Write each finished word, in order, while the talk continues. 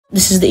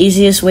This is the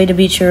easiest way to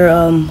beat your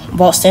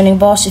vault standing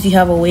boss if you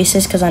have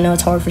Oasis, because I know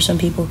it's hard for some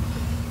people.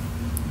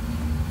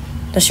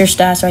 That's your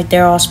stats right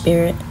there, all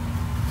spirit.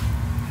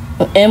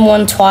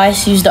 M1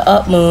 twice, use the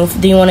up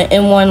move. Then you want to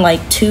M1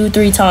 like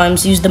 2-3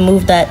 times, use the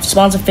move that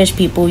spawns a fish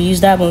people,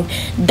 use that move.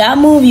 That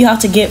move you have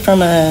to get from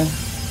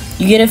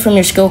you get it from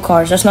your skill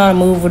cards. That's not a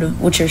move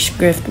with your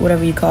script,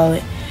 whatever you call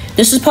it.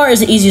 This part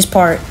is the easiest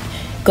part.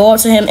 Go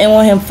up to him,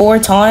 M1 him 4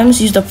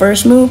 times, use the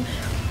first move.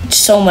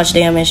 So much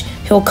damage.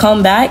 He'll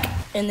come back,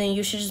 and then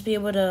you should just be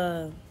able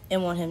to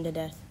M1 him to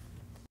death.